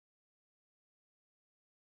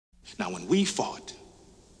Now, when we fought,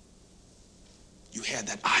 you had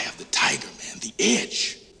that eye of the tiger, man, the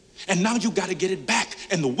edge. And now you gotta get it back.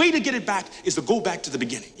 And the way to get it back is to go back to the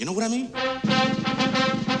beginning. You know what I mean?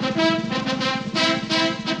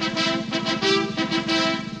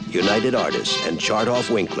 United Artists and Chartoff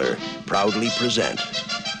Winkler proudly present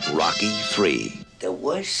Rocky III. The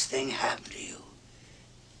worst thing happened to you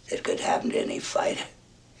that could happen to any fighter.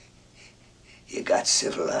 You got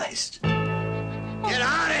civilized. Get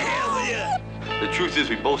out of here with you! The truth is,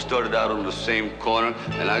 we both started out on the same corner,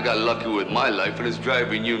 and I got lucky with my life, and it's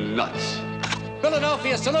driving you nuts.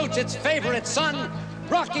 Philadelphia salutes its favorite son,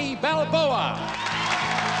 Rocky Balboa.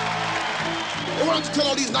 Hey, why don't you tell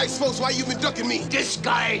all these nice folks why you've been ducking me? This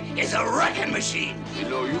guy is a wrecking machine. You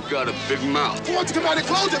know, you got a big mouth. Why don't you come out and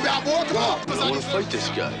close it, Balboa? Come on. I want to fight this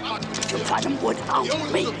guy. You fight him without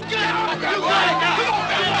me.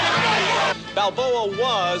 Balboa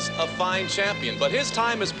was a fine champion, but his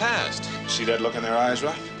time has passed. See that look in their eyes,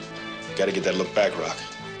 Rock? Gotta get that look back, Rock.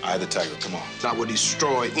 Eye of the tiger, come on. I will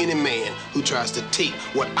destroy any man who tries to take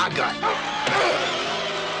what I got.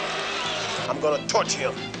 I'm gonna torture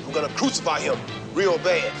him. I'm gonna crucify him real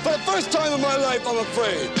bad. For the first time in my life, I'm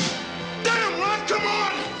afraid. Damn, Rock, come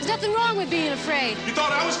on! There's nothing wrong with being afraid. You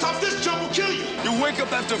thought I was tough? This jump will kill you. You wake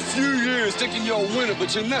up after a few years thinking you're a winner,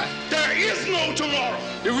 but you're not. There is no tomorrow.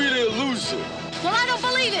 You're really a loser. Well, I don't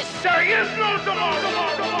believe it. There is no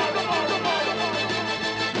tomorrow.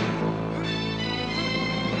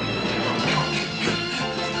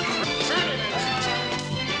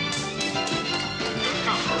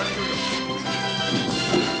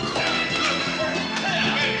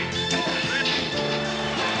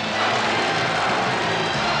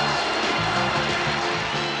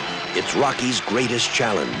 It's Rocky's greatest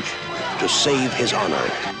challenge to save his honor,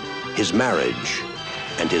 his marriage,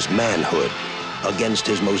 and his manhood against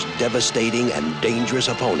his most devastating and dangerous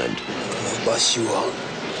opponent. I'll bust you out.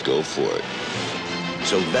 Go for it.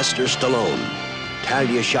 Sylvester Stallone,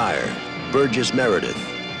 Talia Shire, Burgess Meredith,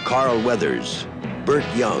 Carl Weathers, Burt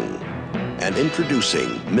Young, and introducing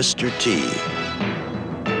Mr. T.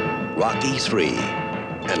 Rocky III,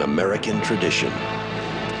 an American tradition.